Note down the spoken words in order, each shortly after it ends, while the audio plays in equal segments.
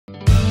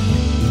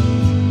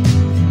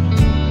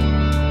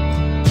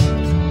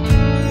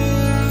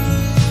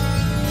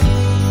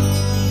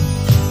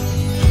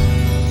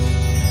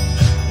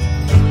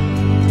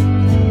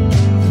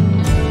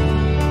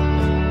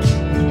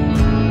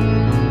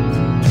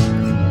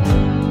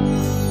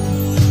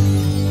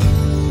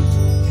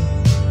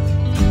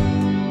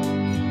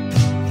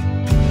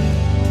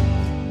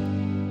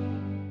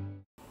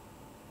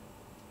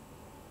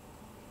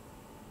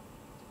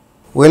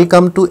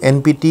Welcome to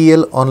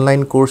NPTEL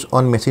online course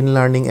on Machine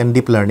Learning and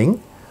Deep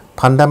Learning,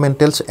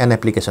 Fundamentals and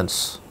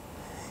Applications.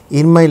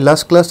 In my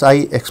last class,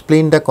 I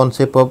explained the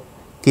concept of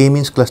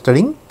K-means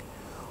clustering,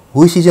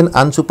 which is an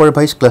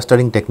unsupervised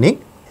clustering technique.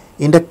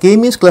 In the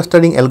K-means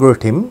clustering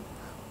algorithm,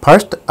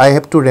 first I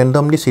have to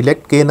randomly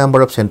select K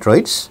number of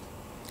centroids.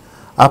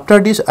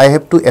 After this, I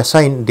have to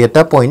assign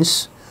data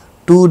points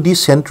to these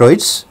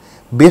centroids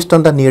based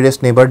on the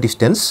nearest neighbor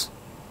distance.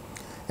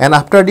 And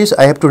after this,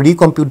 I have to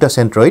recompute the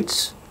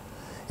centroids.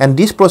 And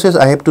this process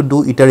I have to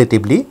do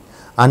iteratively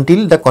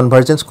until the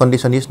convergence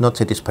condition is not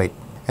satisfied.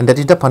 And that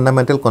is the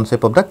fundamental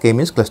concept of the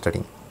K-means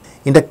clustering.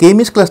 In the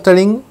K-means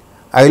clustering,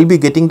 I will be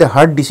getting the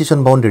hard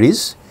decision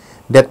boundaries.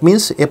 That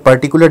means a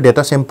particular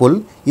data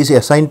sample is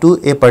assigned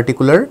to a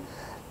particular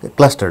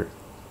cluster.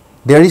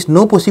 There is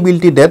no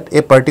possibility that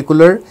a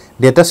particular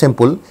data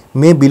sample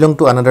may belong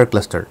to another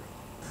cluster.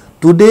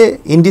 Today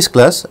in this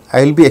class,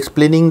 I will be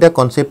explaining the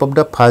concept of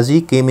the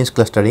fuzzy K-means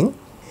clustering.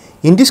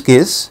 In this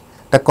case,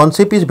 the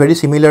concept is very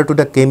similar to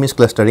the K-means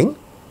clustering.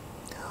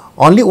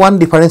 Only one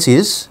difference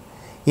is,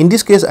 in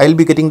this case, I will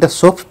be getting the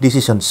soft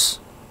decisions.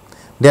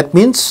 That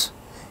means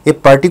a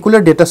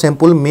particular data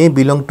sample may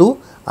belong to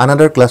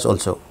another class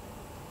also.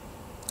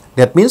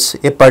 That means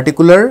a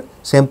particular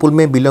sample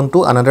may belong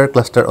to another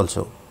cluster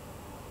also.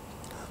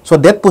 So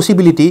that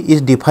possibility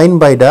is defined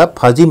by the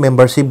fuzzy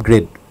membership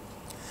grade.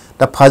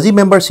 The fuzzy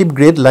membership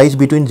grade lies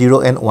between 0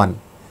 and 1.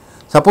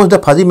 Suppose the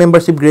fuzzy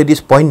membership grade is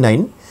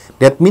 0.9.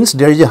 That means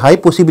there is a high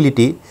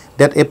possibility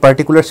that a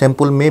particular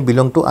sample may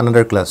belong to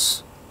another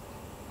class.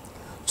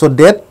 So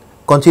that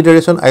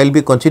consideration I will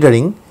be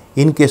considering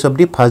in case of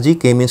the fuzzy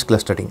K-means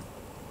clustering.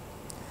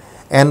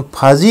 And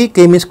fuzzy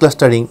K-means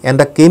clustering and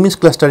the K-means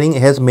clustering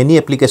has many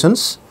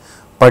applications,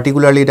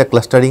 particularly the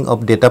clustering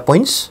of data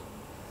points.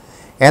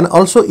 And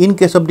also in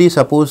case of the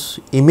suppose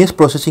image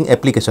processing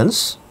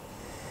applications,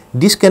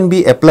 this can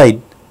be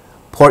applied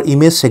for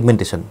image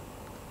segmentation.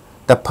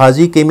 The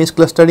fuzzy K-means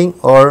clustering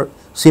or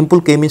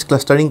simple K-means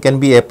clustering can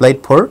be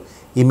applied for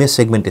image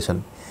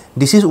segmentation.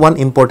 This is one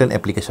important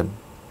application.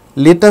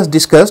 Let us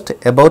discuss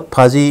about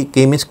fuzzy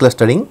K-means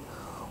clustering,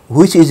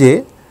 which is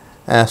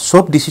a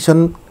soft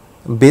decision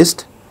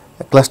based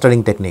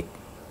clustering technique.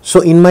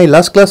 So in my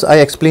last class, I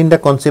explained the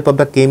concept of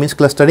the K-means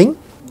clustering.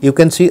 You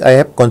can see I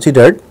have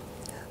considered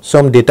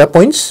some data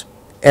points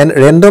and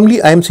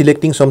randomly I am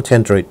selecting some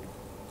centroid.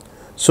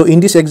 So in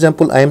this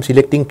example, I am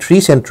selecting 3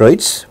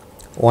 centroids.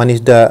 One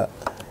is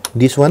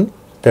this one,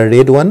 the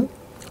red one,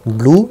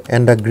 blue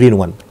and the green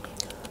one.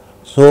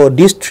 So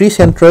these 3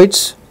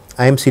 centroids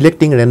I am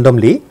selecting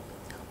randomly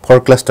for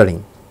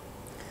clustering.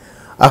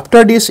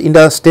 After this, in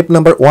the step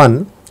number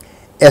 1,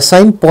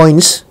 assign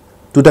points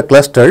to the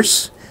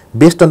clusters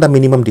based on the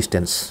minimum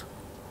distance.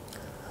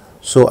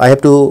 So I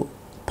have to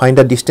find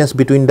the distance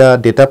between the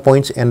data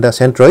points and the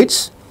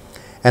centroids,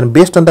 and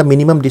based on the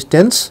minimum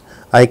distance,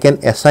 I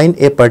can assign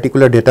a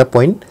particular data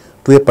point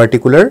to a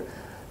particular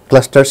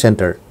cluster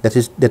center, that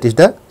is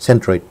the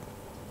centroid.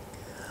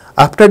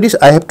 After this,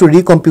 I have to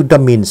recompute the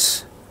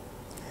means,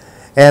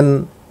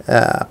 and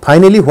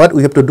finally what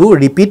we have to do,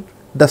 repeat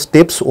the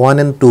steps 1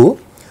 and 2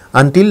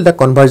 until the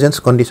convergence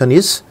condition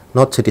is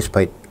not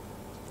satisfied.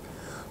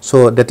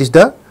 So that is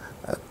the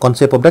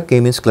concept of the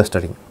K-means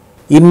clustering.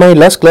 In my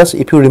last class,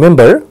 if you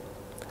remember,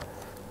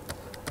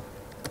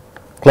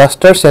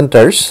 cluster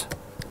centers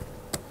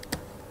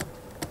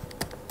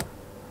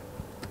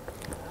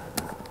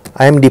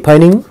I am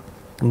defining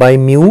by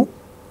mu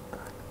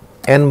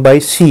and by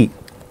c.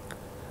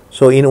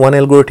 So in one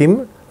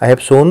algorithm, I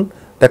have shown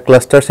the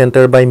cluster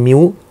center by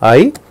mu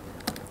I,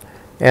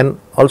 and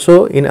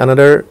also in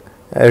another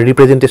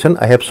representation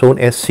I have shown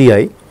as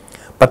ci.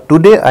 But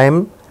today I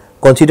am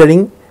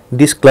considering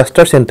this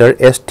cluster center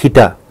as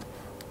theta.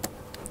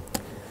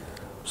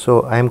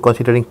 So I am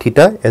considering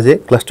theta as a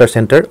cluster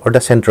center or the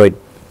centroid.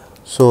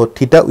 So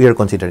theta we are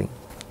considering.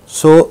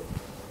 So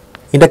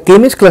in the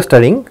K-means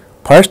clustering,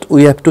 first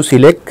we have to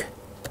select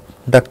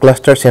the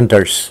cluster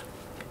centers,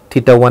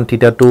 theta 1,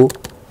 theta 2,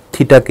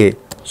 theta k.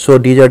 So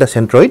these are the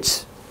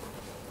centroids.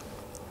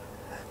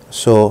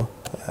 So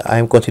I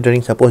am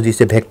considering, suppose this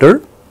is a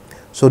vector.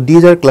 So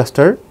these are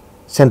cluster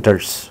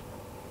centers.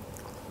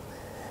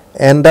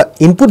 And the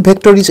input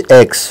vector is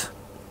x,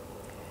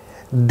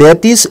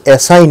 that is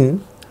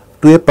assigned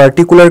to a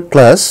particular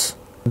class.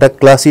 The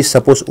class is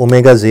suppose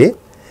omega j,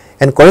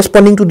 and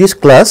corresponding to this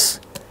class,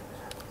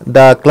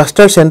 the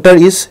cluster center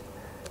is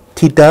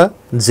theta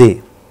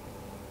j.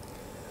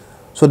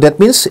 So that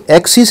means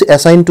x is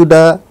assigned to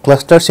the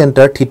cluster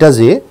center theta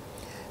j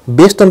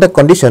based on the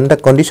condition. The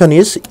condition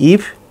is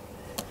if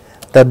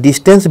the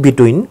distance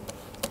between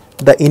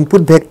the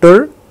input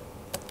vector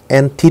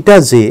and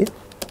theta j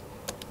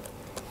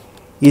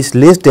is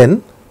less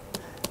than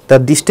the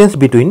distance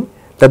between,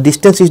 the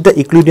distance is the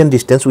Euclidean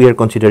distance we are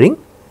considering,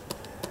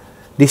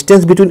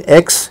 distance between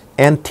x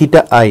and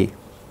theta I,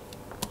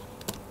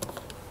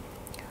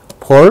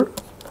 for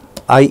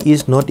I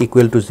is not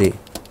equal to j.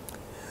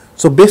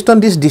 So based on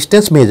this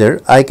distance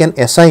measure, I can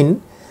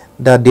assign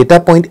the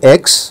data point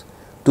x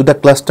to the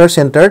cluster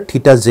center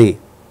theta j,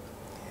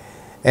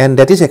 and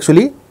that is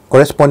actually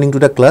corresponding to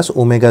the class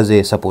omega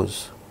j,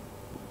 suppose.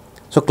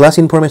 So class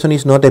information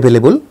is not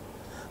available,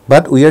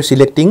 but we are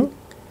selecting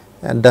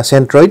the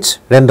centroids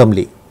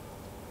randomly.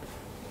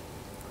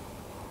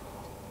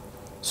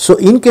 So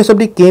in case of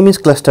the k-means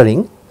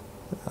clustering,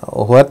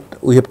 what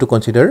we have to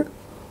consider,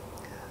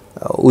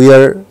 we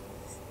are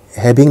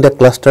having the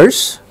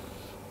clusters.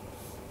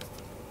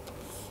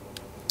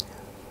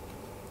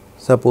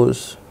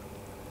 Suppose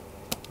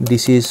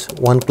this is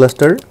one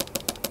cluster,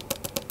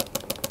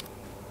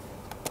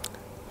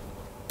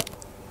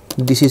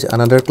 this is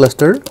another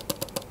cluster,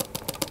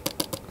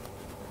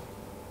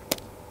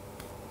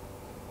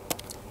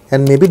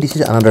 and maybe this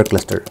is another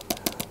cluster.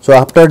 So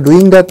after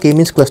doing the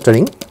k-means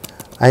clustering,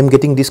 I am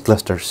getting these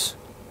clusters.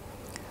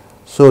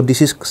 So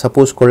this is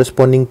suppose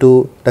corresponding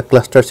to the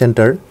cluster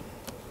center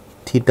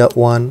theta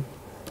 1,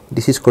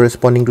 this is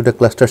corresponding to the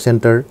cluster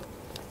center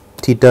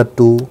theta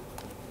 2,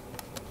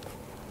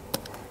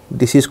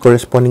 this is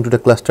corresponding to the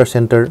cluster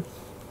center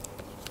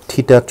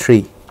theta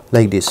 3,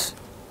 like this.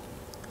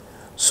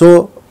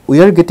 So we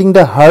are getting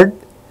the hard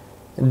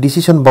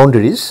decision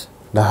boundaries,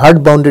 the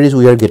hard boundaries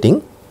we are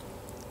getting.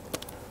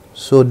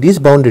 So these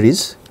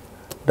boundaries,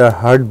 the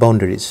hard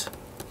boundaries.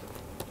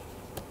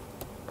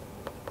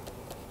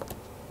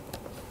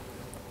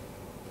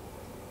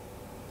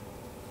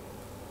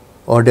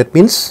 Or that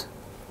means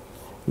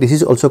this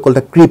is also called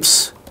the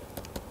creeps.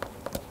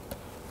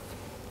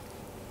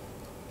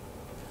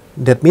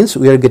 That means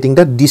we are getting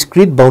the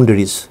discrete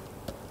boundaries.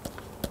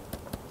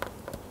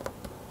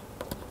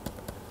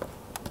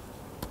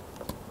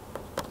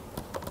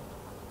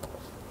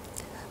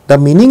 The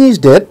meaning is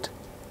that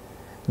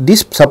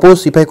this,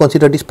 suppose if I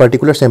consider this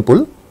particular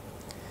sample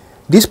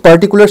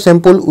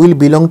will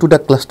belong to the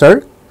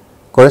cluster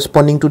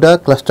corresponding to the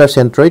cluster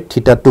centroid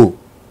theta 2.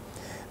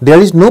 There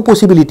is no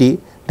possibility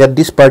that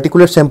this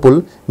particular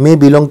sample may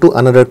belong to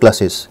another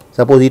classes.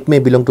 Suppose it may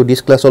belong to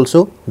this class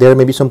also, there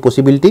may be some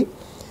possibility,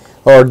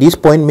 or this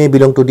point may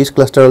belong to this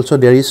cluster also,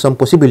 there is some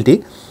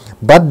possibility,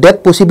 but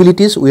that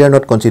possibilities we are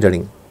not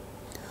considering.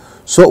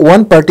 So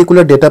one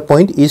particular data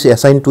point is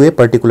assigned to a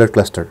particular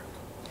cluster.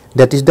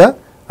 That is the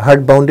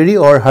hard boundary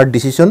or hard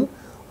decision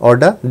or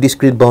the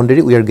discrete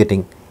boundary we are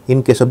getting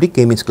in case of the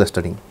k-means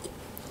clustering.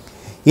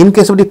 In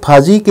case of the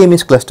fuzzy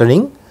k-means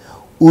clustering,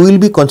 we will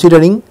be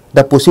considering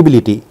the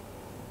possibility.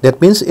 That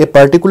means a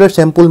particular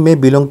sample may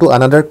belong to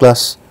another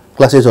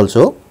classes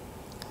also.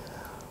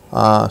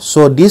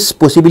 So this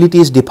possibility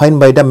is defined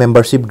by the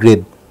membership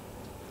grade.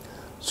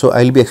 So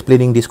I will be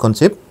explaining this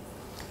concept.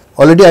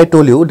 Already I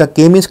told you the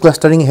k-means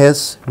clustering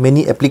has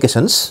many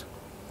applications.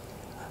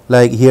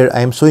 Like here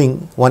I am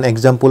showing one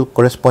example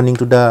corresponding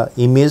to the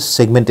image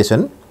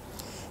segmentation.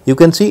 You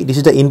can see this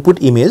is the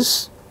input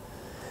image,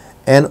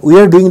 and we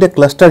are doing the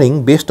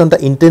clustering based on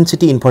the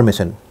intensity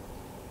information.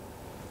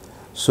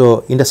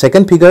 So in the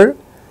second figure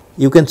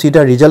you can see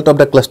the result of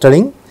the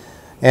clustering,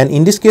 and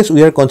in this case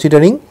we are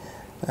considering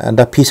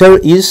the feature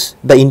is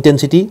the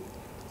intensity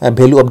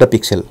value of the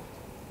pixel.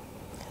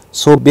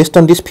 So based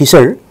on this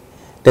feature,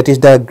 that is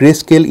the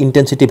grayscale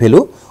intensity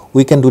value,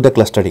 we can do the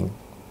clustering.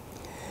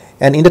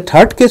 And in the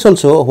third case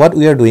also, what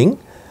we are doing,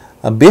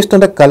 based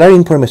on the color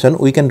information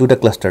we can do the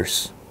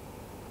clusters.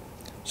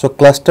 So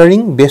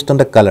clustering based on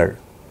the color.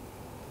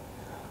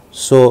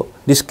 So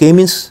this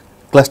k-means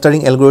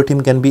clustering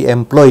algorithm can be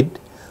employed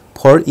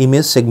for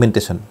image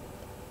segmentation.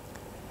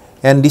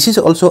 And this is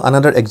also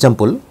another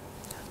example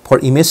for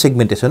image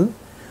segmentation.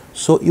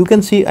 So you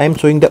can see I am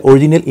showing the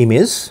original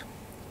image,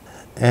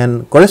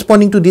 and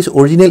corresponding to this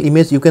original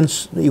image you can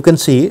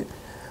see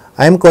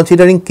I am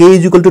considering k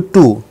is equal to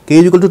 2. K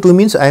is equal to 2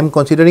 means I am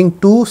considering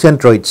 2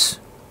 centroids,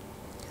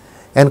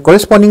 and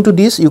corresponding to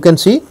this you can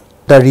see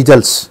the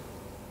results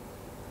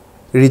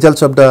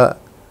of the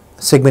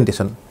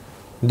segmentation,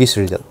 this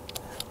result.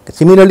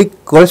 Similarly,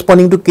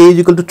 corresponding to k is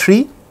equal to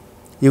 3,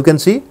 you can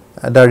see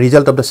the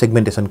result of the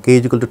segmentation, k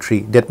is equal to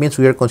 3. That means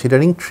we are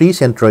considering 3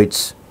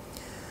 centroids.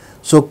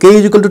 So k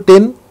is equal to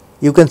 10,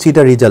 you can see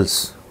the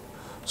results.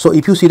 So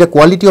if you see the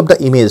quality of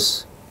the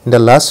image in the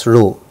last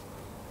row,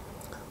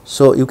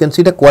 so you can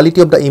see the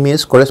quality of the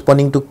image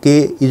corresponding to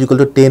k is equal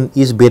to 10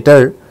 is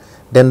better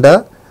than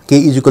the k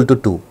is equal to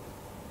 2.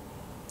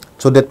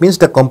 So that means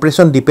the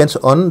compression depends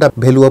on the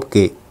value of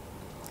k.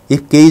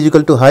 If k is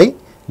equal to high,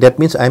 that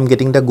means I am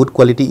getting the good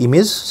quality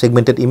image,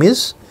 segmented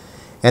image,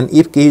 and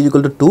if k is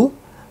equal to 2,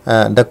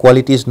 the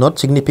quality is not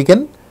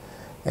significant,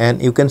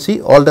 and you can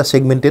see all the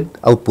segmented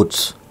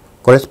outputs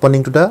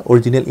corresponding to the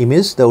original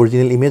image. The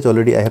original image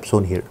already I have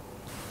shown here.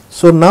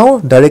 So now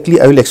directly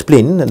I will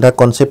explain the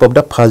concept of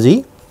the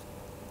fuzzy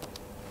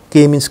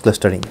k-means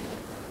clustering.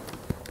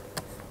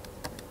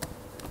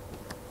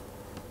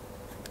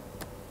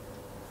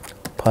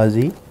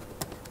 Fuzzy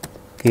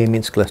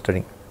k-means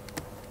clustering.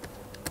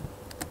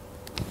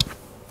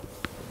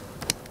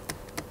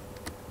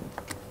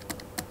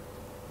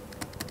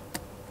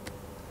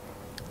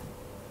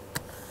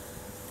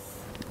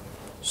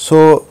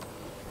 So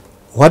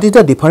what is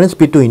the difference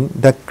between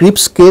the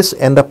creeps case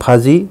and the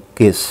fuzzy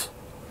case?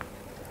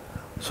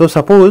 So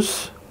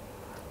suppose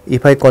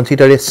if I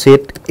consider a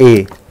set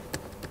A,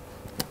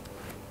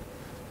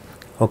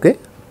 Okay.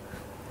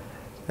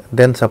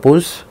 Then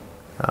suppose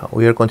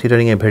we are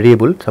considering a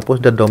variable.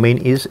 Suppose the domain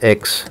is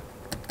x,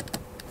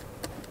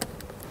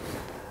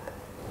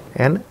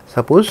 and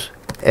suppose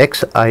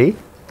xi,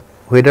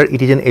 whether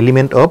it is an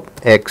element of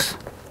x,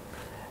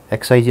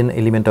 xi is an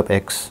element of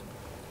x.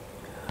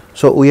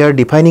 So we are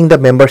defining the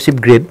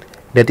membership grid,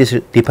 that is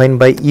defined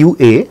by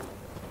ua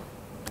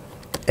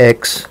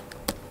x,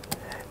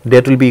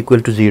 that will be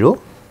equal to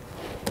 0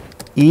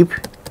 if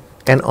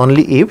and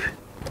only if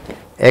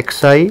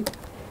xi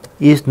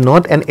is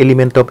not an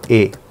element of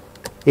A.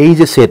 A is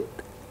a set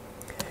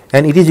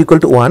and it is equal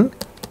to 1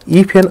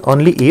 if and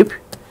only if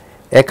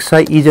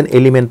xi is an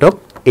element of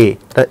A.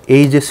 The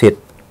A is a set.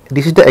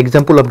 This is the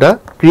example of the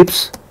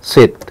Cripps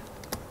set.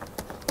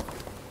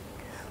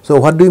 So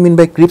what do you mean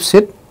by Cripps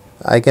set?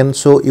 I can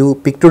show you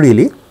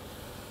pictorially.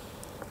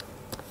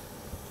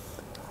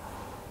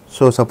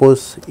 So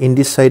suppose in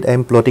this side I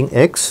am plotting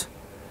x,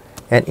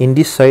 and in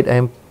this side I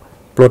am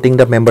plotting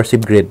the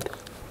membership grid.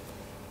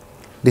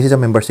 This is a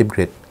membership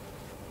grid.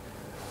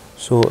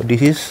 So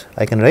this is,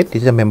 I can write,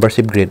 this is a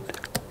membership grid.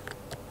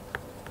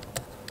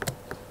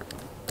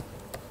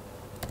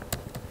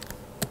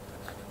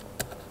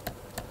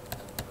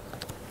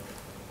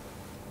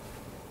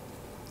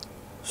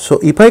 So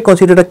if I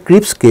consider the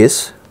Cripps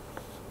case,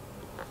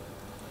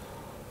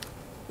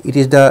 it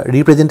is the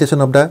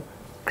representation of the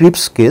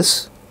Cripps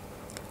case.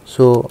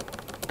 So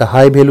the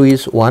high value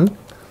is 1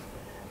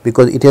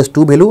 because it has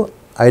two value,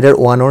 either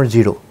 1 or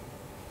 0.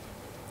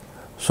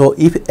 So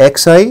if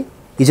xi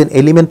is an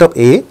element of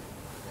A,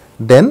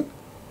 then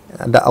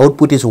the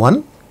output is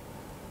 1,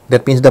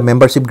 that means the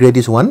membership grade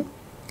is 1,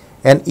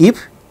 and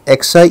if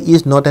xi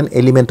is not an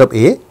element of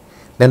A,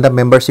 then the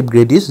membership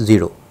grade is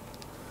 0.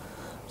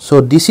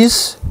 So this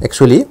is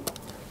actually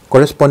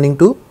corresponding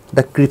to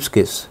the Cripps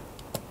case.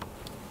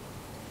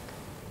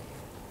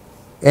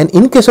 And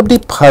in case of the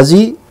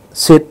fuzzy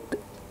set,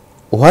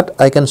 what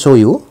I can show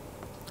you,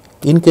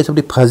 in case of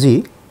the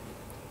fuzzy,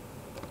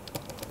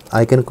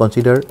 I can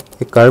consider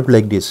a curve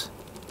like this.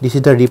 This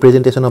is the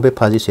representation of a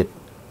fuzzy set.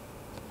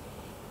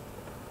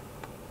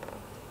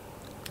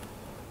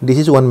 This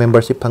is one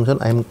membership function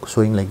I am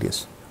showing like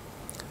this.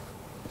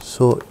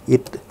 So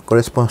it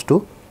corresponds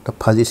to the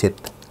fuzzy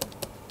set.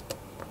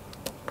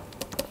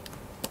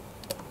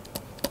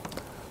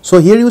 So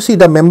here you see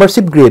the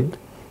membership grade,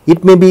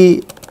 it may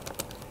be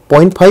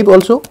 0.5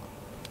 also,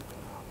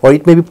 or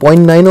it may be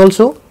 0.9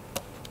 also.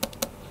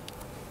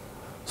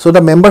 So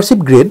the membership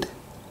grade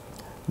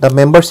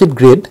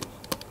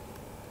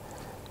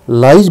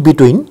lies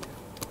between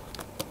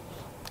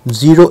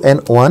 0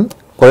 and 1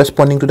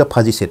 corresponding to the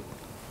fuzzy set.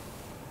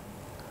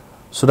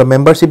 So the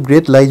membership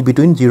grade lies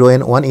between 0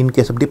 and 1 in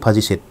case of the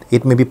fuzzy set.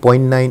 It may be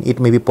 0.9, it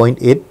may be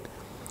 0.8,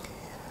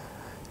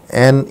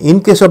 and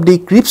in case of the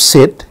Cripps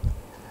set,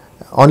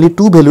 only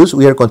two values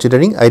we are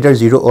considering, either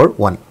 0 or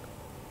 1.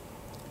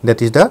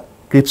 That is the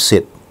Cripps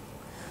set.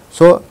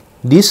 So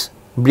this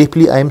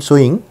briefly I am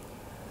showing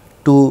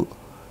to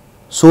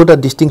show the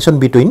distinction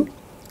between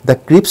the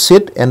Cripps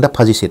set and the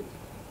fuzzy set.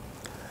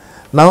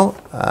 Now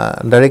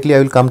directly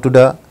I will come to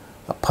the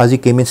fuzzy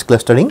k-means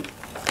clustering.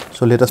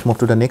 So let us move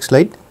to the next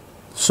slide.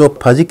 So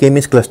fuzzy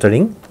k-means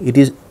clustering, it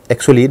is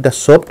actually the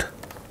soft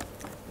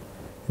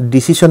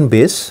decision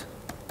based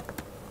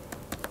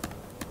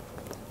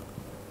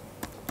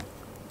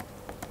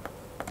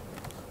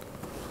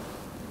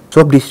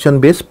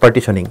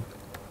partitioning.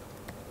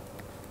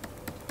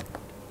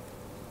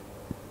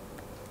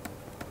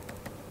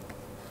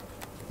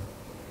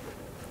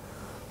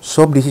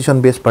 Soft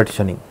decision based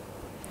partitioning.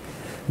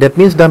 That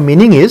means the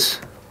meaning is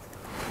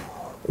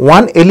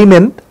one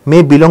element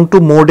may belong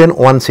to more than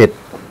one set.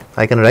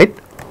 I can write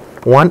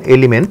one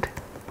element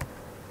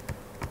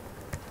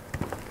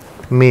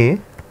may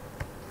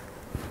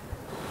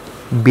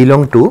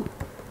belong to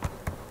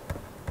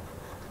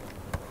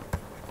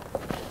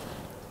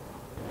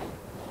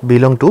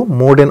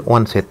more than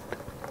one set.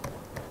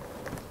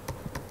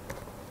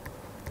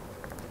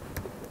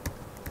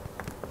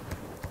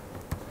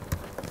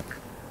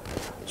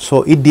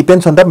 So it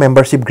depends on the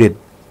membership grade.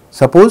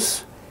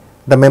 Suppose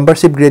the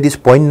membership grade is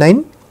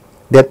 0.9,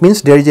 that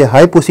means there is a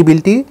high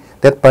possibility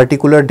that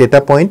particular data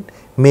point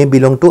may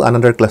belong to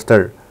another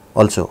cluster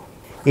also.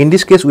 In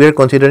this case we are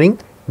considering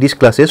these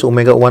classes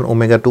omega 1,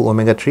 omega 2,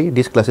 omega 3,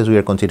 these classes we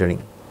are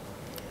considering.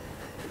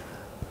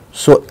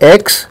 So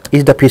x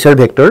is the feature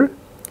vector,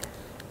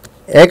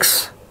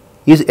 x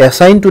is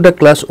assigned to the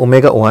class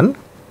omega 1,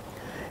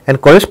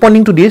 and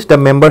corresponding to this the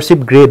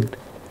membership grade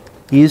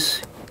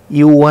is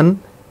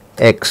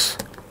u1x,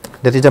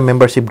 that is the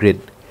membership grade.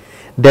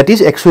 That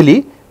is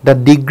actually the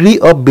degree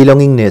of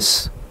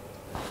belongingness.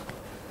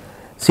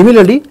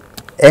 Similarly,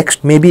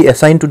 x may be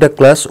assigned to the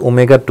class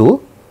omega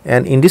 2,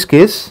 and in this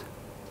case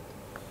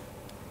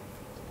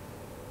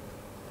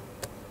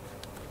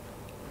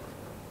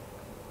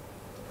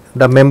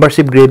the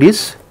membership grade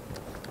is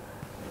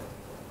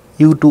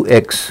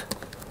u2x.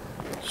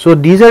 So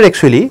these are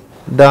actually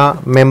the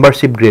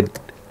membership grade.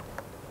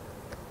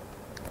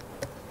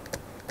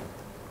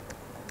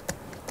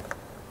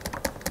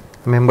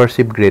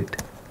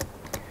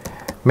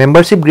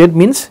 Membership grade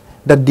means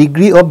the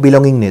degree of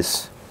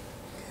belongingness.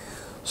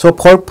 So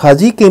for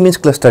fuzzy k-means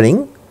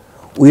clustering,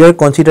 we are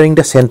considering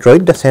the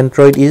centroid. The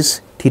centroid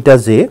is theta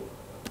j,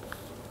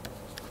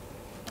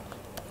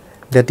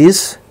 that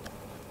is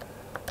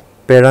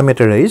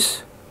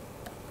parameterize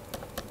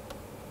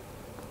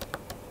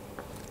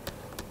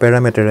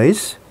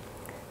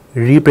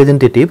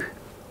representative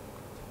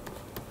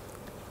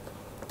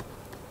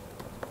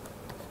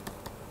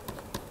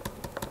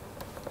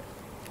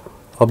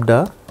of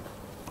the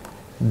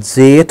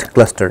jth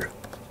cluster.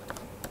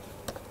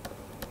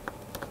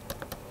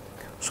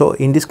 So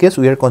in this case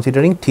we are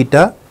considering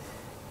theta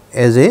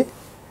as a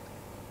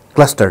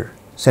cluster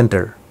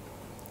center.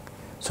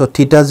 So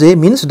theta j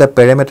means the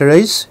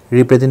parameterized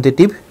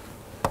representative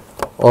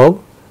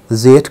of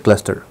jth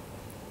cluster.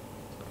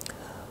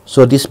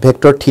 So this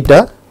vector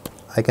theta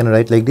I can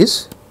write like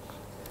this,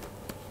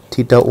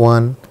 theta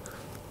 1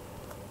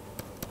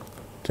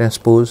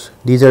 transpose,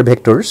 these are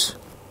vectors,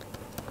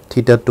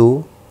 theta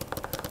 2.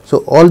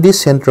 So all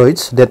these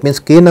centroids, that means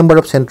k number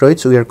of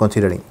centroids we are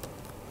considering.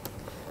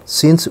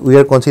 Since we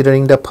are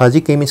considering the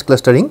fuzzy k-means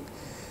clustering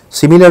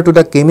similar to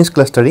the k-means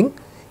clustering,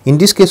 in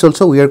this case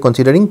also we are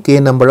considering k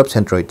number of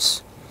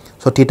centroids.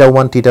 So theta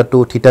 1, theta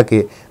 2, theta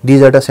k,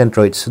 these are the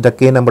centroids, the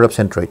k number of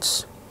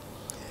centroids.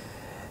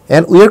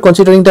 And we are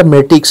considering the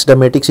matrix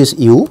is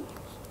U,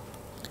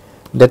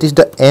 that is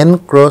the n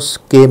cross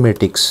k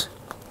matrix.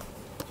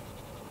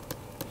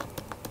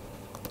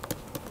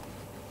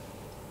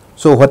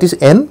 So what is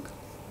n?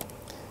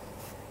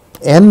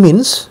 N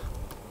means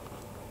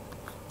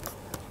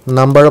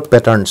number of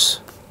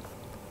patterns.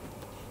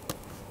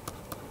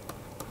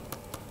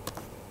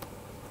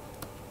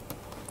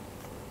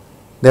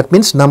 That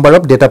means number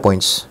of data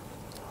points.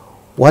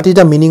 What is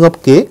the meaning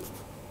of k?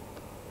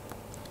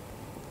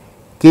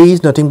 K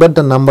is nothing but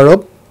the number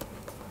of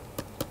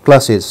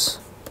classes.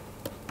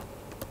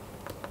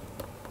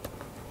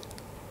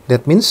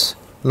 That means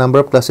number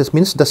of classes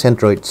means the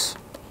centroids.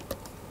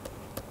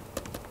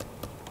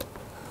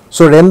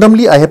 So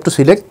randomly I have to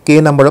select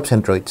k number of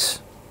centroids.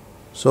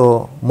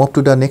 So move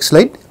to the next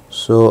slide.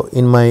 So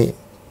in my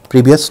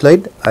previous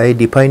slide I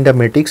defined the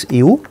matrix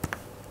U,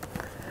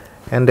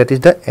 and that is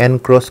the n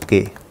cross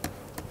k.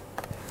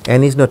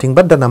 N is nothing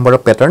but the number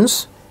of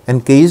patterns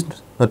and k is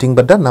nothing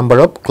but the number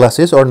of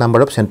classes or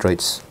number of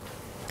centroids.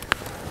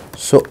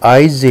 So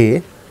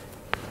ij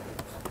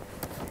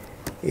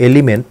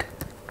element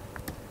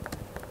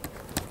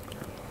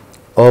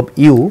of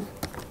U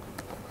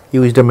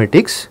is the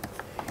matrix,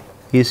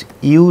 is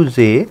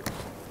uj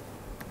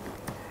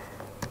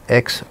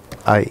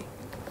xi,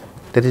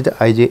 that is the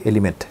ij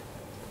element.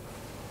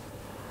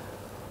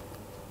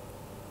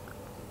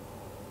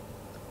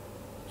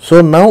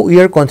 So now we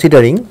are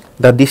considering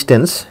the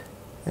distance,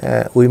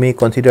 we may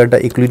consider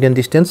the Euclidean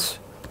distance.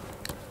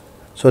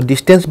 So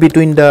distance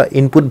between the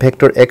input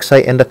vector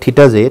xi and the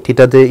theta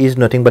j is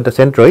nothing but the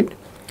centroid,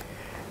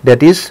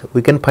 that is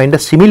we can find the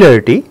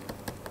similarity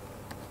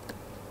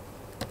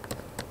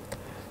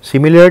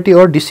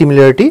or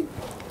dissimilarity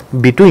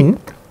between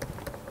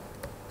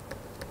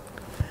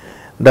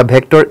the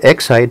vector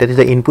xi, that is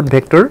the input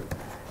vector,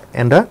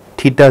 and the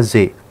theta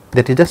j,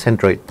 that is the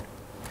centroid.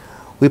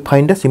 We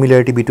find the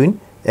similarity between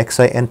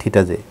xi and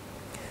theta j.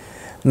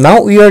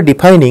 Now we are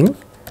defining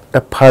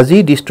the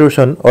fuzzy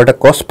distortion or the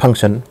cost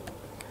function.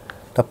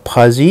 The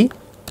fuzzy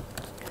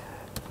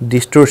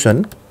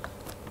distortion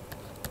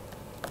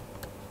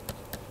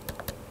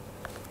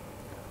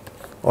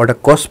or the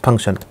cost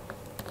function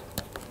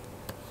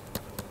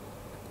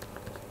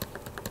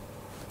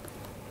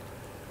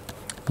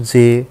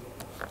j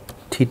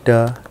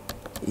theta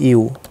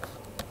u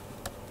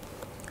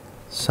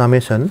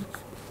summation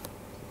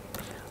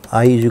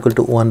I is equal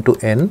to 1 to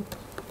n,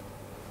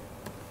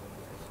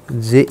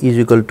 j is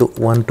equal to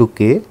 1 to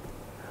k.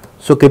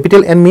 So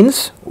capital N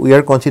means we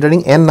are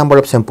considering n number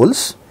of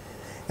samples,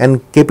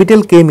 and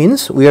capital K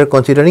means we are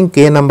considering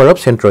k number of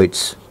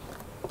centroids.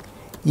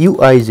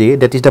 Uij,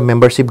 that is the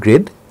membership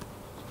grade,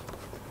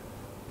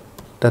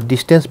 the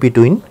distance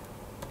between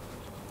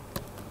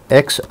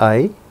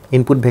xi,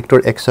 input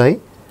vector xi,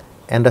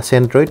 and the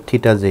centroid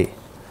theta j.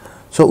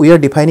 So we are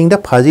defining the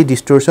fuzzy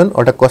distortion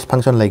or the cost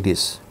function like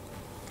this.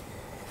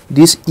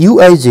 This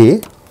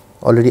Uij,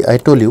 already I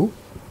told you,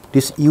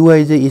 this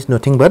Uij is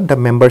nothing but the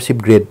membership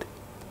grade.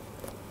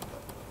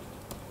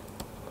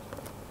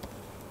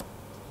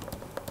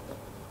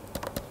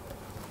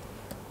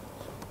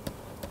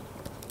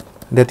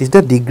 That is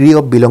the degree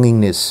of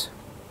belongingness.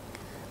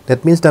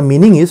 That means the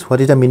meaning is,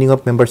 what is the meaning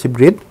of membership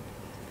grade?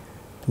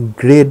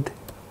 Grade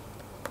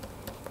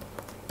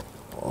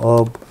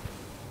of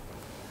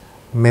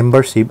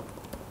membership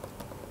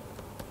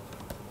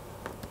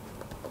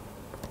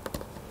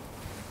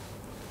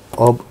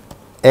of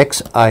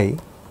xi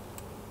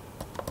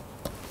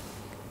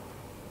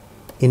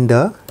in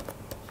the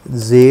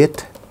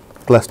jth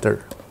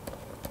cluster.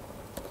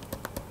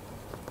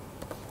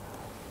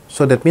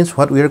 So that means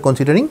what we are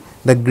considering,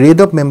 the grade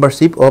of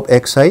membership of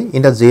xi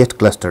in the jth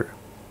cluster.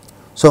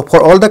 So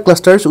for all the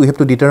clusters we have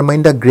to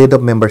determine the grade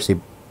of membership.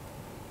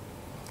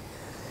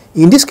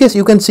 In this case,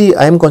 you can see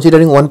I am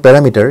considering one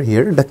parameter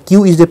here. The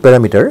q is the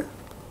parameter.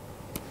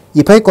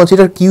 If I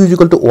consider q is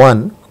equal to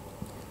 1,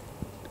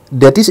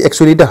 that is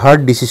actually the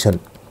hard decision,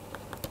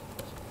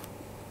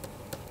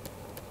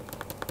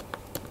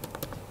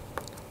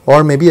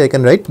 or maybe I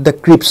can write the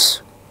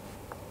creeps.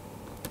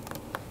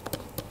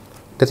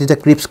 That is the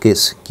creeps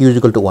case, q is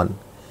equal to 1.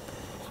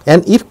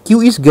 And if q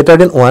is greater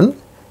than 1,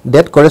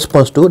 that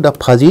corresponds to the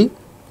fuzzy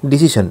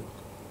decision.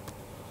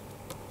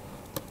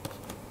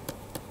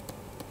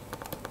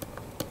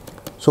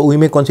 So we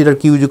may consider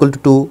q is equal to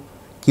 2,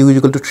 q is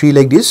equal to 3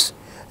 like this,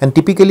 and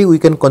typically we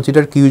can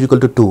consider q is equal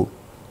to 2.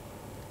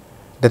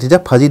 That is the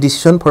fuzzy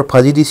decision. For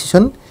fuzzy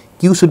decision,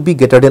 q should be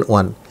greater than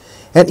 1.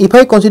 And if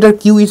I consider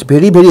q is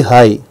very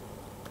high,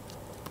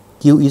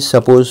 q is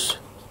suppose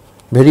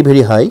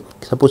very high,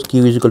 suppose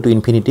q is equal to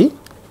infinity,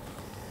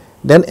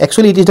 then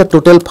actually it is the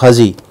total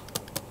fuzzy.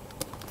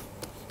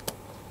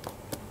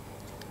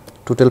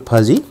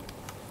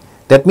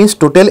 That means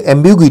total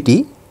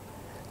ambiguity,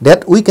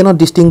 that we cannot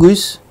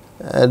distinguish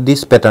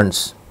these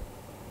patterns.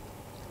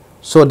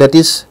 So that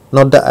is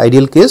not the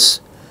ideal case.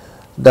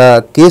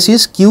 The case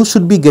is q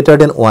should be greater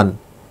than 1.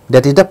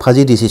 That is the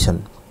fuzzy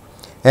decision.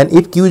 And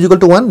if q is equal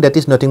to 1, that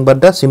is nothing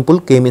but the simple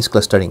k-means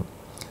clustering.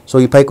 So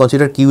if I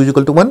consider q is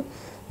equal to 1,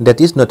 that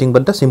is nothing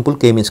but the simple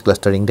k-means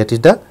clustering. That is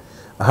the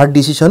hard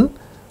decision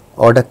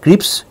or the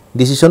creeps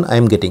decision I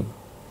am getting.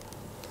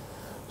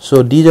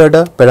 So these are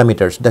the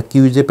parameters. The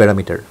q is a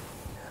parameter.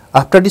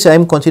 After this, I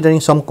am considering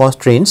some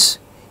constraints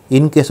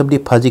in case of the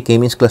fuzzy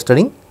k-means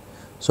clustering.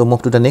 So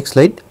move to the next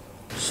slide.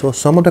 So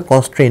some of the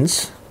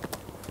constraints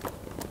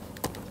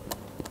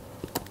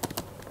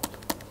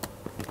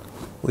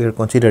we are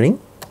considering.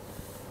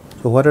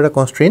 So what are the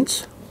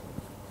constraints?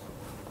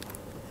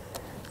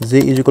 J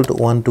is equal to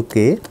 1 to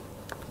k,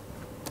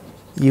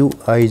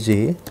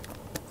 uij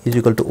is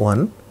equal to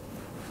 1.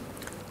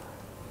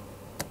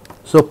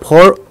 So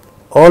for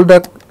all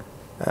the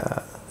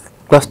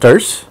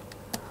clusters,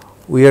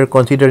 we are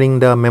considering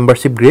the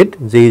membership grade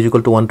j is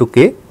equal to 1 to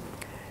k,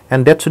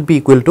 and that should be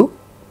equal to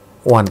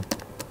 1.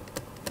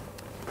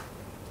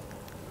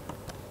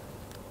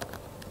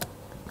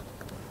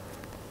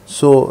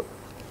 So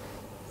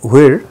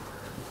where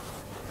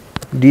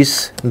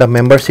the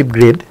membership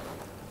grade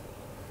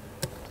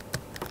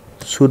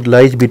should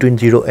lies between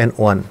 0 and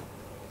 1.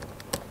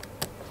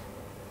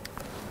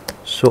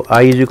 So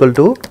I is equal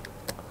to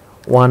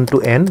 1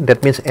 to n,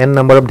 that means n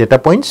number of data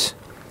points,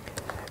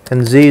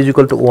 and j is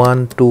equal to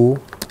 1 to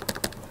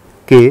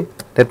k,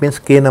 that means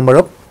k number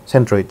of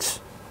centroids.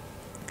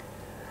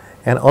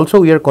 And also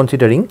we are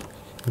considering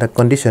the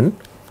condition,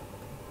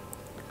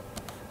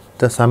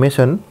 the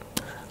summation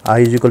I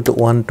is equal to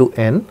 1 to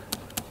n,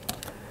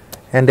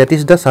 and that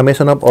is the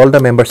summation of all the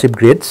membership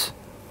grades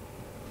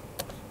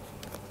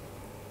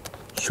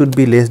should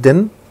be less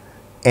than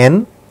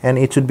n, and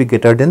it should be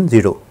greater than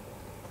 0.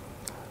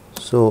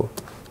 So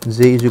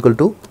j is equal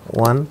to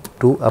 1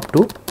 to up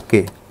to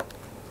k.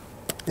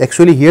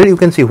 Actually here you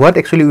can see what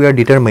actually we are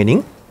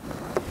determining.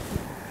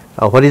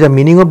 What is the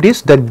meaning of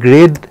this? The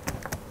grade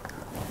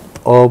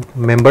of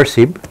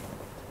membership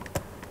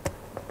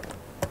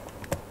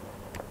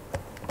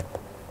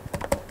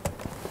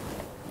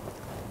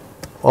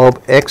of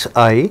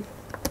xi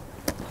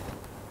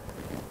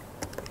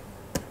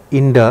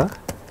in the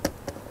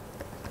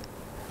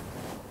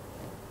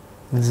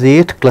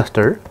z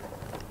cluster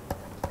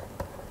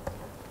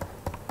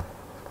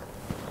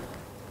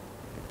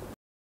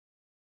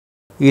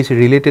is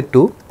related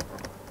to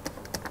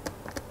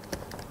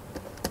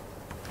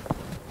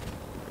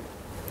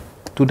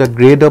the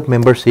grade of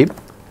membership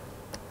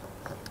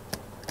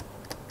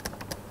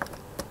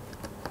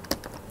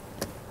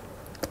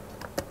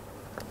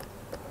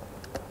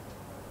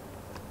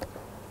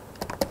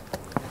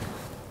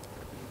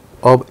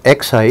of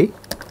xi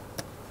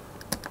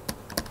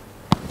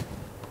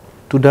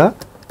to the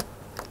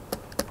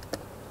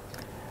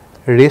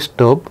rest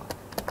of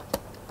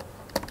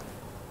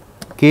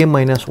k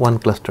minus 1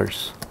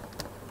 clusters.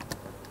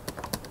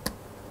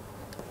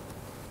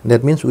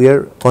 That means we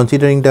are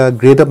considering the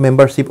grade of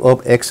membership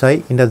of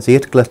xi in the z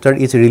cluster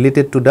is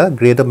related to the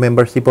grade of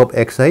membership of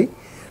xi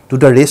to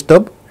the rest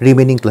of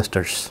remaining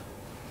clusters.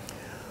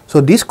 So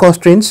these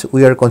constraints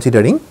we are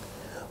considering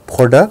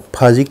for the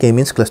fuzzy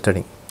k-means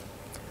clustering.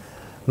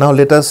 Now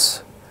let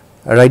us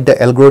write the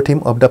algorithm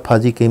of the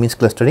fuzzy k-means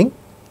clustering.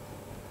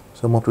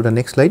 So move to the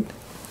next slide.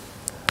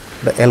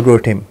 The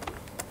algorithm.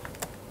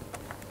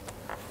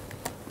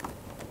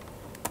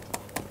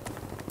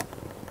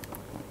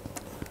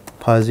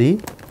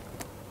 Fuzzy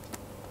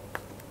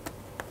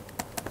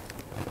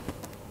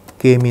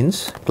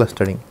k-means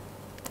clustering.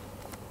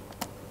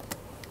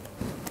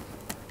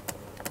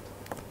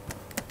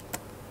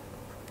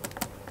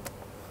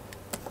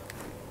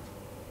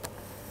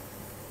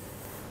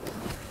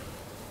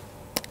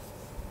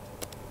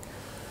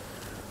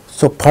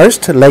 So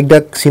first, like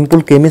the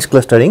simple k-means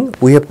clustering,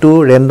 we have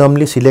to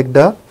randomly select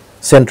the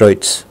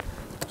centroids.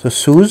 So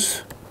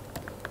choose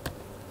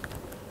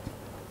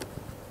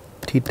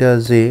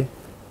theta j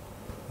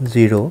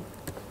 0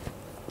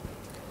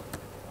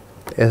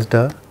 as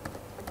the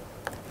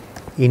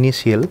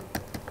initial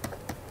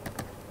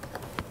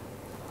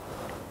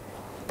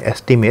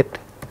estimate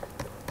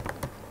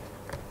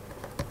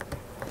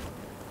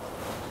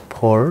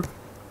for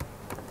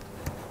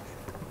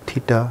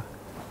theta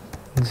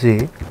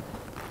j.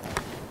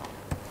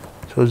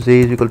 So j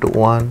is equal to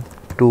 1,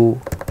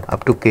 2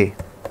 up to k.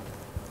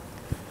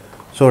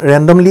 So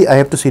randomly I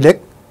have to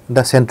select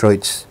the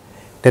centroids,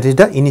 that is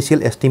the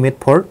initial estimate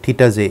for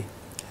theta j.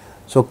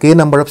 So k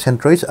number of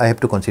centroids I have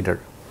to consider.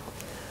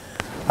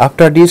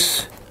 After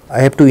this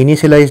I have to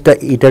initialize the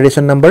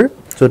iteration number.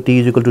 So t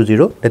is equal to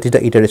 0, that is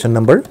the iteration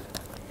number.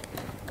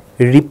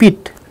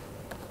 Repeat.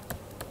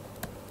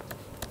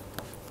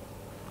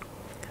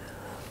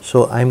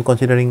 So I am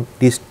considering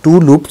these two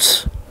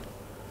loops.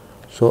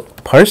 So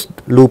first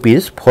loop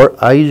is for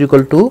I is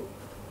equal to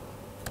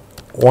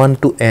 1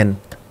 to n,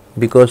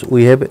 because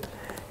we have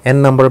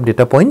n number of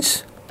data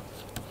points.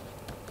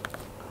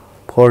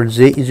 For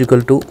j is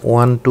equal to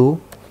 1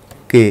 to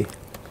k,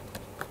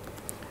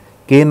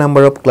 k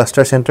number of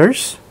cluster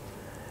centers,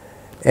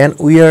 and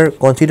we are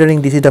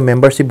considering this is the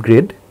membership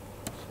grid.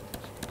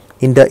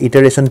 In the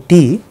iteration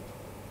t,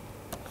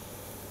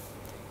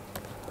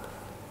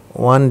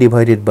 1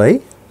 divided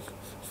by,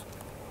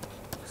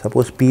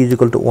 suppose p is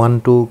equal to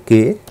 1 to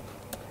k,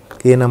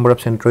 k number of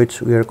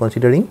centroids we are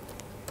considering,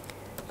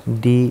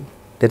 d,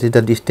 that is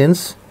the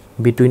distance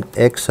between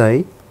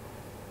xi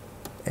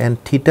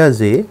and theta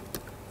j,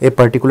 a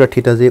particular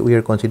theta j we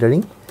are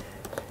considering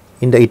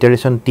in the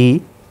iteration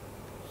t,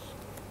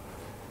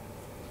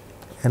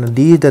 and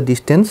d is the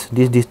distance,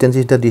 this distance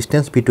is the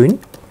distance between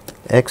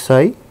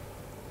xi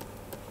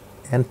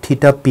and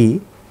theta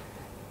p,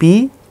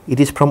 p it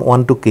is from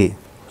 1 to k.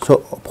 So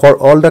for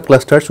all the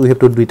clusters we have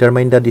to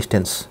determine the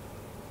distance.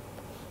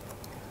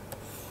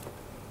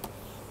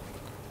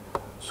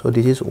 So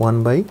this is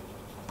 1 by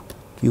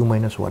q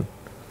minus 1.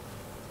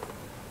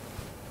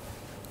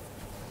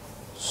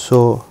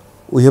 So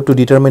we have to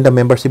determine the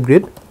membership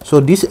grid. So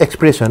this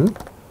expression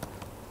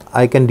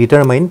I can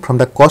determine from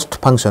the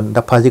cost function,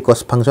 the fuzzy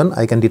cost function.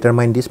 I can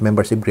determine this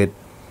membership grid.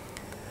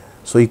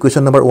 So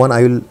equation number 1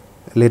 I will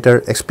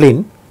later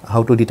explain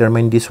how to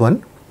determine this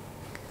one.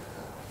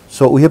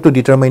 So we have to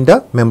determine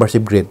the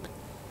membership grid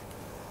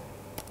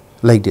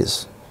like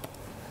this,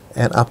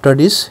 and after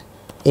this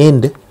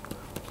end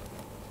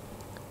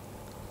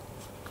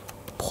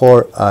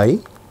for I,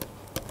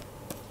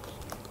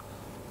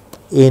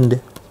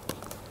 end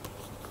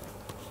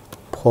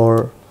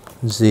for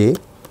j.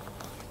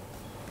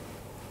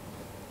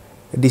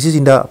 This is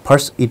in the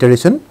first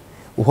iteration.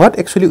 What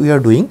actually we are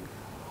doing,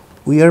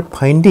 we are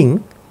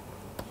finding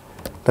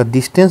the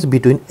distance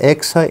between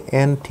xi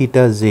and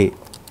theta j.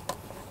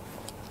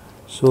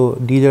 So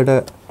these are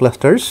the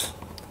clusters,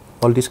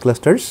 all these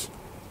clusters.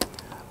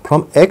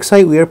 From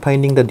xi we are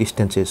finding the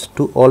distances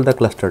to all the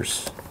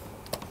clusters.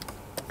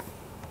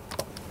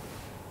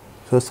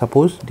 So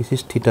suppose this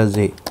is theta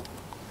j.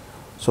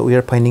 So we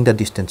are finding the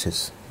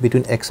distances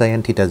between xi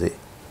and theta j.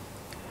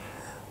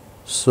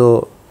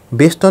 So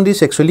based on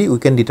this actually we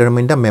can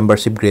determine the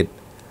membership grid.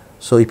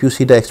 So if you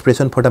see the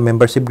expression for the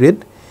membership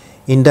grid,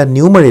 in the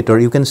numerator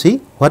you can see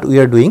what we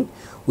are doing,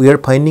 we are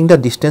finding the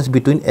distance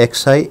between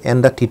xi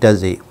and the theta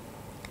j.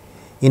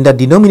 In the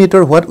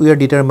denominator what we are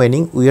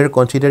determining, we are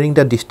considering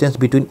the distance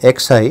between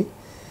xi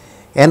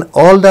and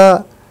all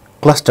the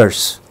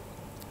clusters,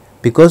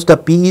 because the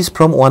p is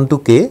from 1 to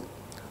k.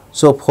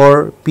 So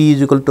for p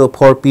is equal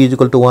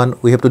to 1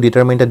 we have to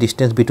determine the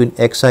distance between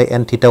xi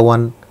and theta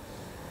 1.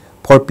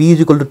 For p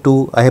is equal to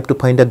 2 I have to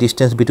find the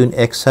distance between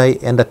xi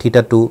and the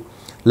theta 2.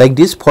 Like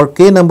this, for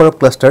k number of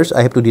clusters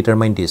I have to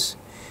determine this,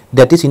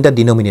 that is in the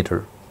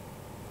denominator.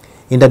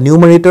 In the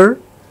numerator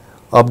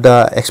of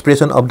the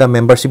expression of the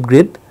membership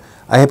grid,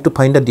 I have to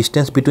find the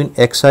distance between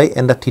xi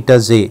and the theta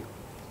j.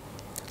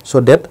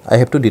 So that I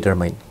have to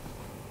determine.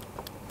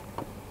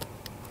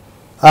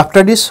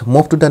 After this,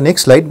 move to the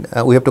next slide.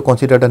 We have to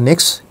consider the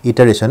next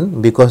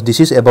iteration, because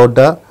this is about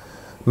the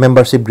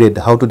membership grid,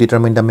 how to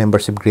determine the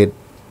membership grid.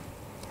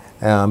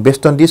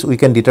 Based on this we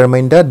can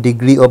determine the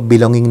degree of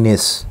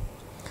belongingness.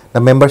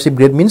 The membership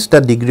grid means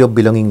the degree of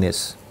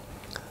belongingness.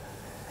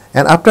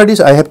 And after this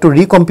I have to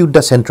recompute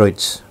the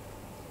centroids.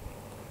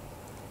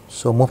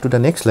 So move to the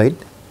next slide.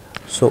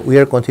 So we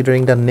are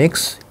considering the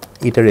next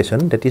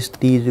iteration, that is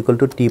t is equal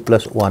to t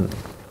plus 1.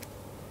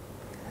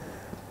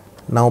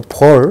 Now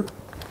for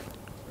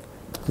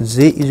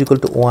j is equal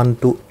to 1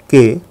 to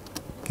k,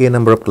 k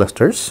number of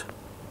clusters,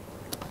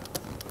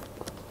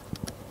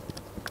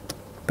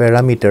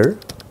 parameter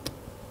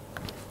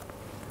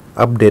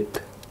update,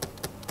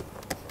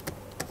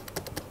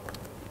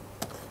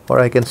 or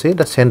I can say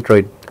the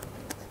centroid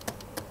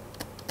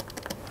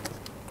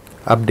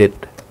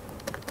update.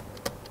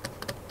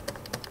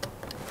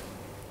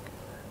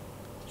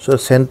 So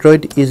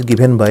centroid is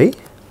given by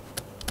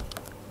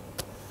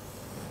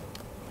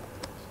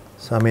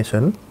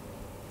summation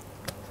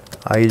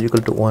I is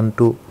equal to 1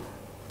 to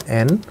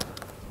n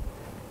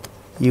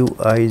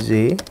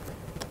uij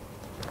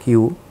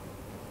q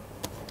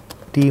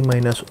t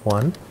minus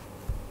 1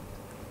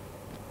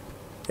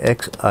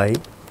 xi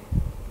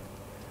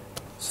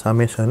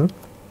summation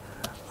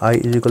I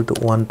is equal to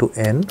 1 to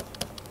n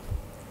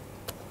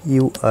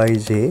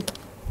uij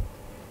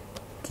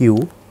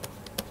q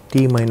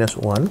t minus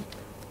 1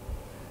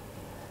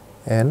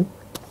 and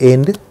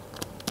end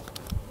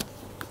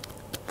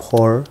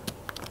for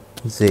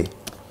j.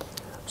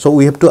 So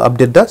we have to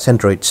update the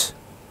centroids.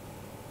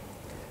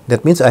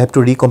 That means I have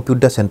to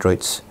recompute the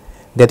centroids.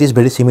 That is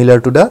very similar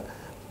to the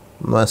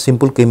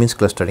simple k-means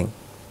clustering.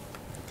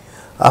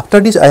 After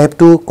this, I have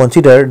to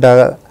consider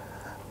the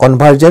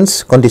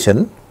convergence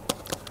condition.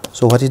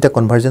 So what is the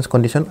convergence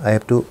condition? I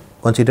have to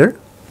consider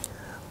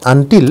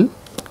until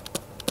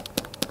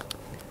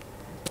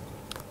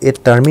a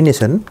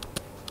termination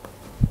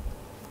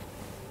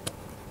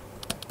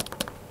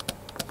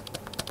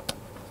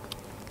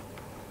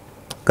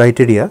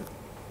criteria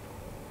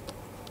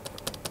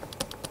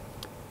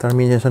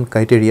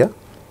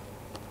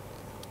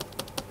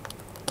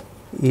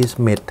is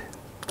met.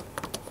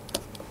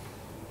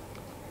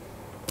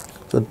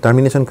 So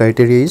termination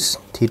criteria is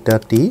theta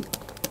t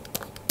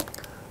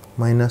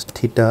minus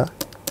theta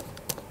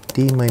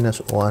t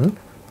minus 1,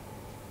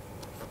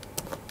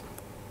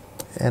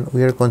 and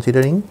we are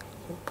considering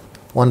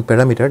one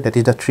parameter, that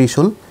is the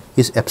threshold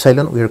is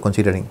epsilon we are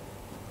considering.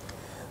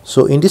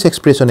 So in this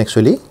expression,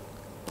 actually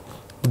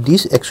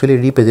this actually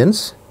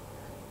represents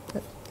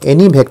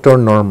any vector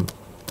norm,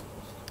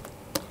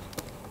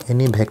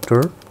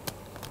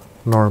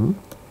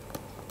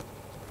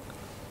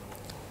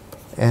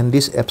 and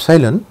this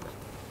epsilon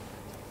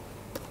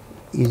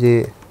is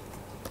a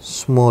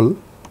small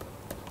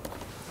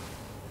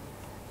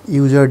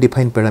user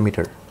defined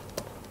parameter.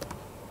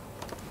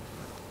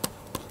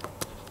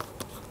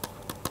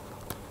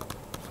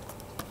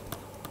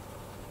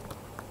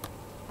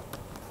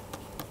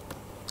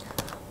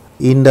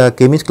 In the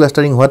k-means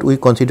clustering, what we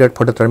considered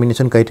for the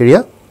termination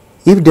criteria,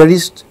 if there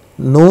is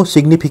no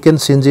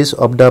significant changes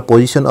of the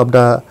position of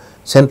the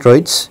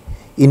centroids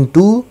in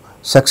two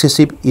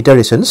successive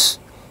iterations,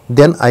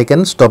 then I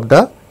can stop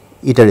the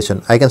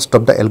iteration, I can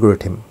stop the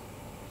algorithm.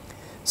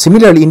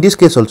 Similarly, in this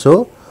case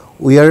also,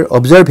 we are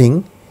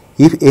observing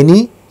if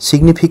any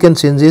significant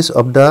changes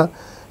of the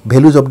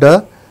values of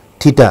the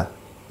theta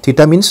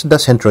means the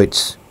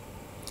centroids,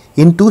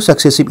 in two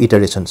successive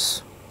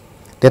iterations.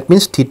 That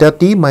means theta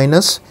t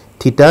minus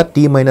theta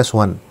t minus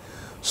 1.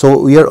 So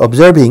we are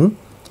observing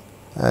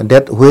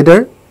that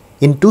whether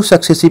in two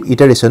successive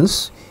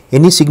iterations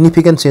any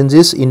significant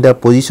changes in the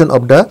position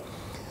of the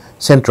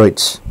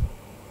centroids.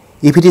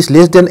 If it is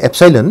less than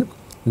epsilon,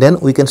 then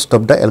we can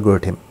stop the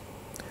algorithm.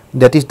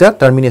 That is the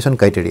termination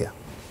criteria,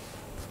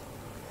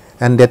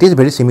 and that is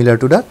very similar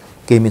to the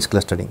k-means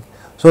clustering.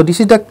 So this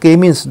is the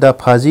k-means, the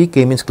fuzzy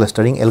k-means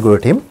clustering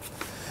algorithm.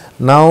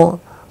 Now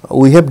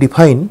we have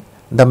defined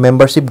the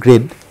membership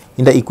grid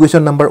in the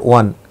equation number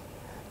 1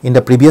 in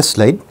the previous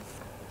slide.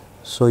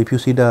 So if you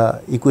see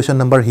the equation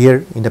number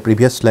here in the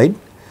previous slide,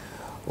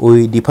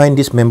 we define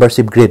this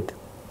membership grid.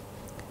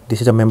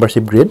 This is a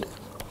membership grid.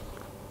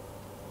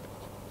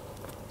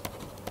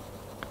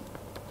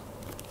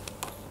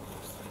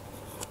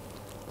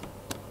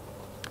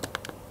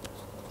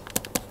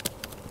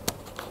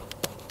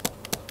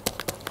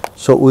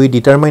 So we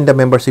determine the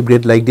membership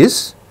grid like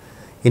this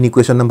in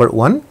equation number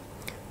 1,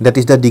 that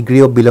is the degree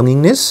of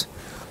belongingness.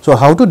 So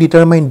how to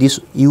determine this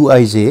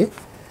uij,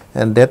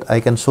 and that I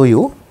can show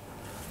you.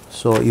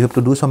 So you have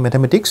to do some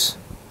mathematics.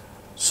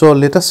 So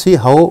let us see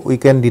how we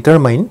can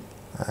determine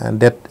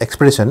that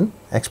expression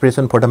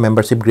for the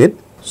membership grid.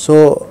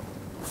 So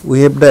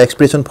we have the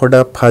expression for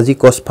the fuzzy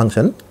cost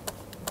function.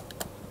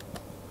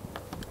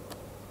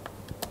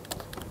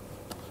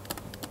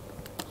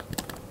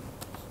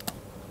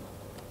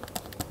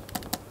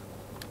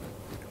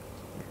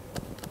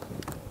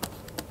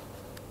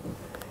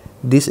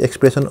 This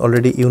expression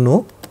already you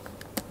know.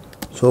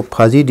 So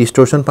fuzzy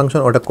distortion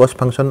function or the cost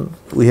function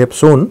we have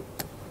shown.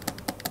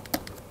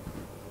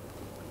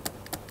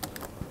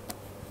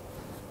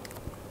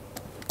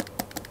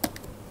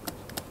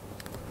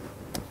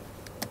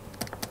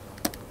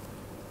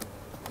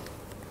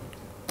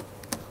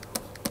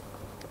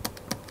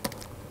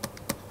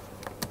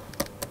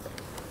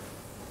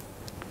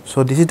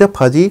 So this is the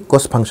fuzzy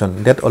cost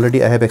function that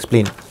already I have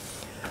explained.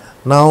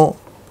 Now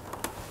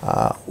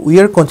we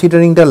are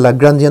considering the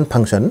Lagrangian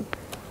function.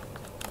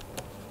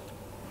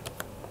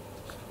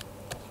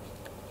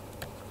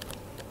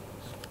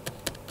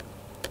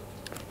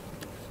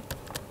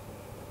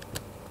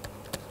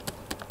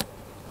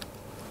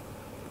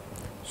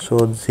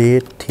 So j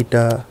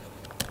theta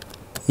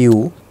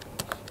u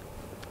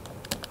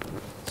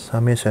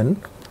summation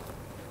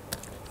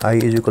I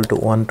is equal to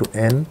 1 to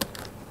n,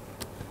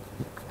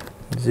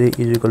 j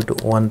is equal to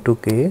 1 to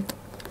k,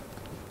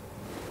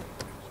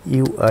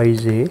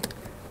 uij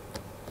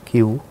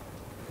q,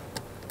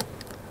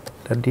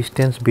 the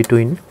distance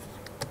between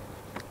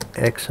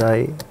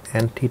xi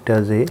and theta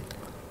j,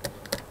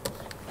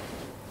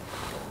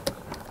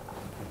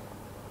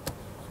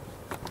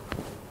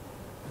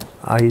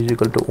 I is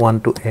equal to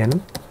 1 to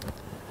n.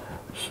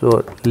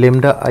 So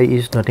lambda I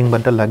is nothing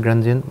but the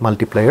Lagrangian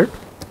multiplier.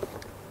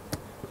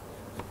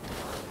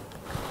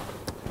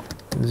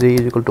 J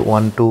is equal to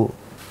 1 to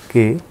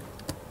k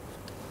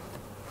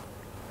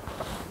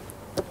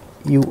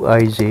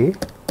uij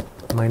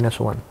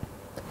minus 1.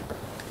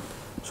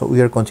 So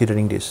we are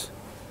considering this.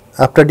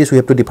 After this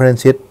we have to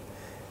differentiate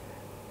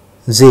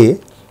j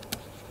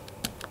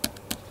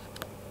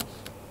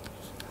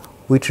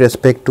with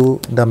respect to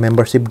the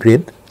membership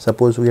grade.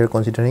 Suppose we are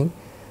considering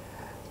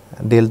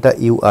delta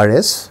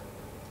urs.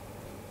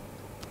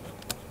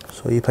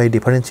 So if I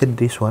differentiate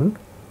this one,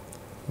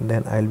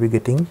 then I will be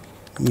getting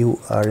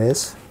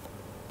urs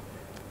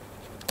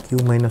q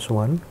minus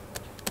 1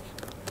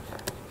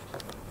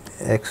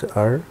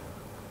 xr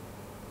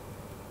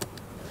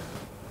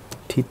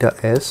theta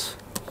s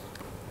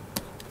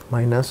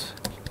minus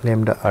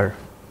lambda r,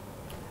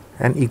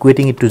 and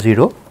equating it to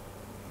 0.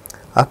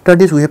 After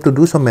this we have to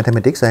do some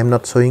mathematics. I am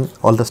not showing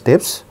all the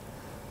steps.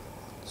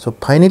 So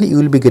finally you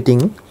will be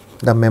getting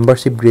the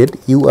membership grade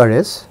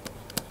urs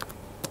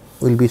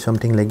will be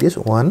something like this: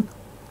 1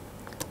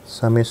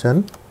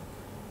 summation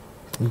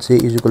j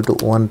is equal to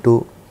 1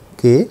 to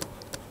k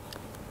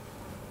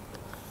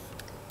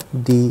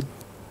d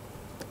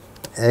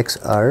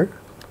xr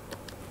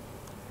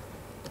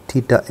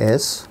theta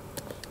s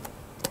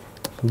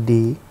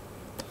d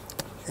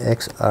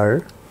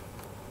xr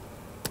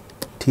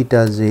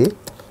theta j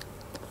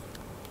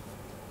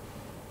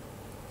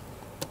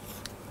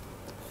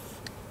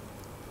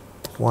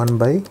 (1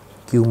 by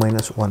q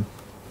minus 1).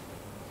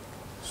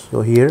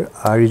 So here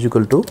r is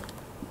equal to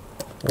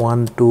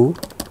 1 to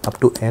up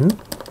to n.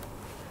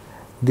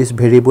 This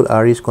variable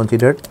r is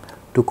considered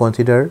to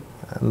consider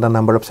the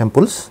number of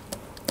samples,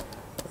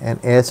 and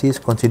s is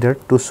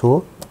considered to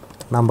show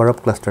number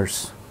of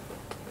clusters.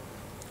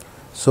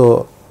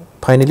 So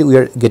finally we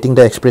are getting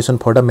the expression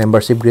for the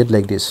membership grade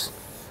like this.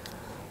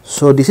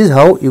 So this is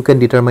how you can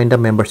determine the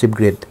membership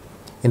grade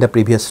in the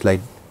previous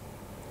slide.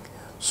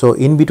 So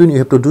in between you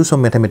have to do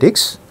some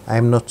mathematics. I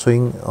am not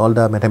showing all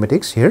the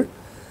mathematics here.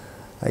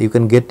 You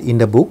can get in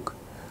the book,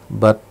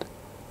 but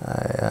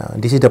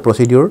this is the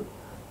procedure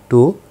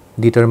to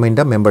determine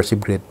the membership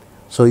grade.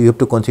 So you have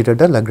to consider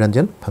the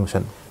Lagrangian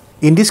function.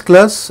 In this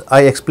class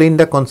I explained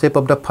the concept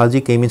of the fuzzy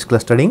k-means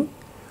clustering,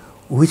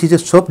 which is a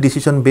soft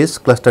decision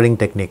based clustering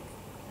technique.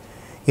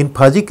 In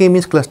fuzzy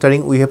k-means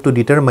clustering we have to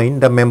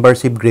determine the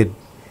membership grade,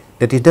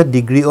 that is the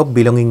degree of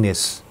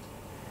belongingness.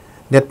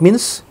 That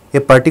means a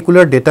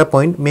particular data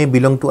point may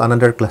belong to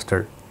another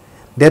cluster.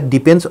 That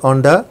depends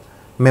on the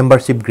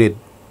membership grade,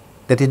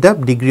 that is the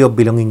degree of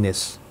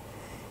belongingness.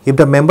 If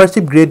the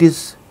membership grade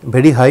is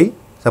very high,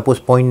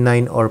 suppose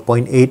 0.9 or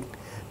 0.8,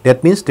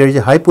 that means there is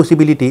a high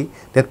possibility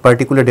that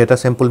particular data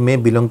sample may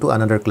belong to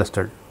another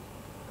cluster.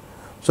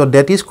 So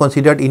that is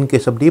considered in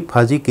case of the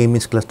fuzzy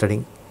k-means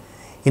clustering.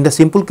 In the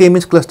simple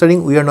k-means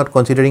clustering we are not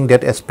considering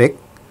that aspect,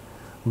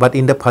 but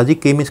in the fuzzy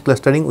k-means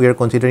clustering we are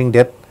considering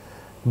that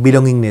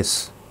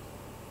belongingness.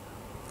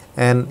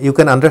 And you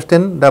can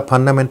understand the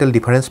fundamental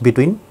difference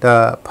between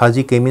the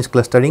fuzzy k-means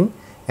clustering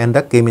and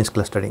the k-means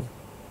clustering.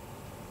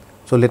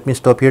 So let me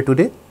stop here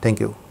today. Thank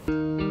you.